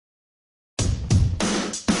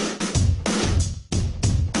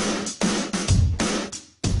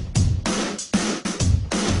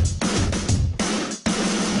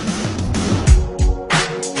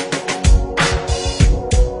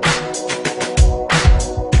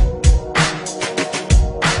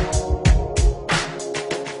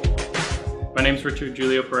is Richard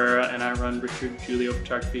Julio Pereira, and I run Richard Julio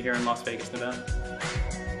Photography here in Las Vegas, Nevada.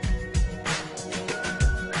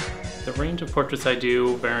 The range of portraits I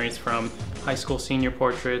do varies from high school senior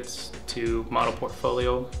portraits to model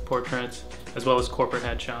portfolio portraits, as well as corporate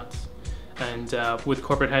headshots. And with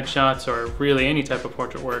corporate headshots, or really any type of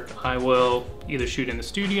portrait work, I will either shoot in the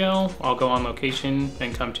studio, I'll go on location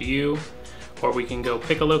and come to you, or we can go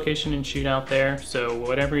pick a location and shoot out there. So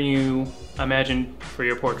whatever you imagine for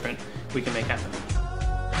your portrait, we can make happen.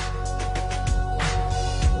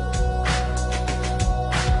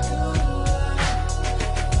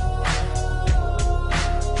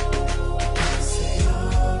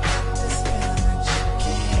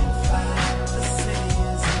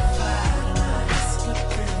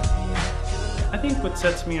 I think what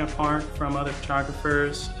sets me apart from other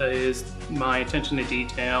photographers is my attention to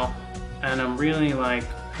detail, and I'm really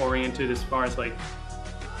oriented as far as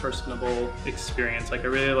personable experience. I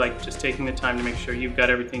really like just taking the time to make sure you've got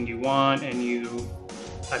everything you want and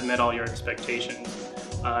I've met all your expectations.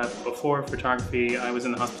 Before photography, I was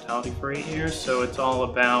in the hospitality for 8 years, so it's all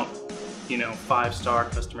about 5-star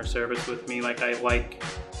customer service with me. I like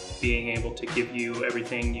being able to give you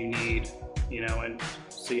everything you need, and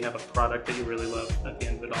so you have a product that you really love at the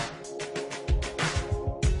end of it all.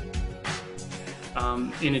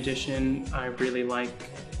 In addition, I really like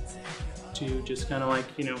to just be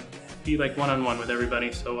one-on-one with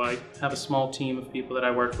everybody. So I have a small team of people that I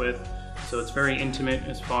work with, so it's very intimate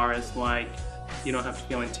as far as you don't have to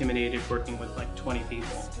feel intimidated working with 20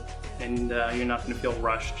 people, and you're not going to feel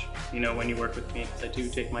rushed when you work with me, because I do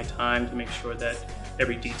take my time to make sure that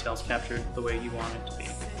every detail is captured the way you want it to be.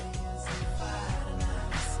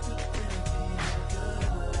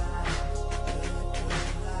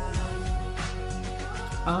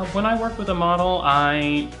 When I work with a model,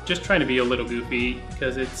 I just try to be a little goofy,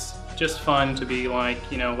 because it's just fun to be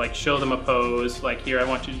show them a pose, here, I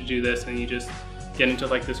want you to do this, and you just get into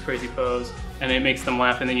this crazy pose, and it makes them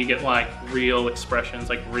laugh, and then you get real expressions,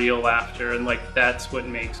 real laughter, and that's what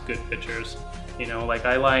makes good pictures.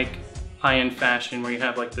 I like high-end fashion where you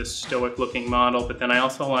have this stoic looking model, but then I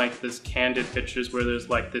also like this candid pictures where there's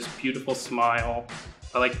this beautiful smile.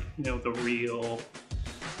 I like the real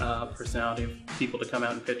personality of people to come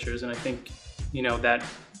out in pictures, and I think that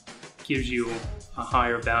gives you a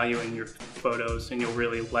higher value in your photos, and you'll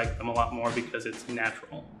really like them a lot more because it's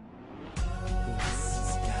natural.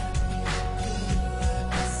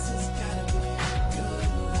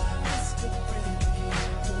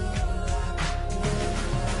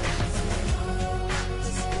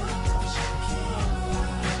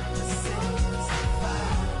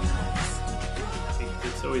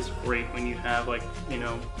 It's always great when you have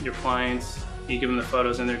your clients, you give them the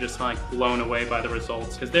photos and they're just blown away by the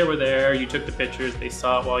results, because they were there, you took the pictures, they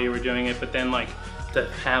saw it while you were doing it, but then to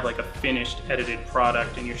have a finished edited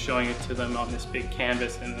product and you're showing it to them on this big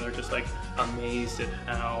canvas, and they're just amazed at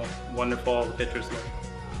how wonderful all the pictures look.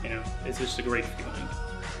 It's just a great feeling.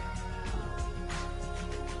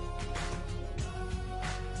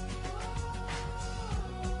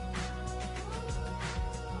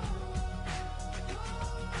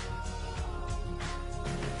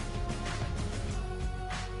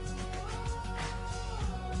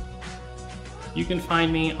 You can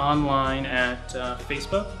find me online at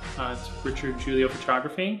Facebook, it's Richard Julio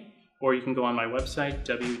Photography, or you can go on my website,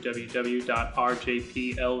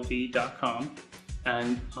 www.rjplv.com,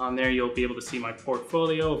 and on there you'll be able to see my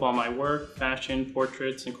portfolio of all my work, fashion,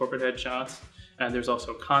 portraits, and corporate headshots. And there's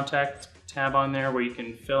also a contact tab on there where you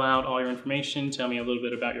can fill out all your information, tell me a little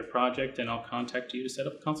bit about your project, and I'll contact you to set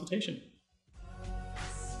up a consultation.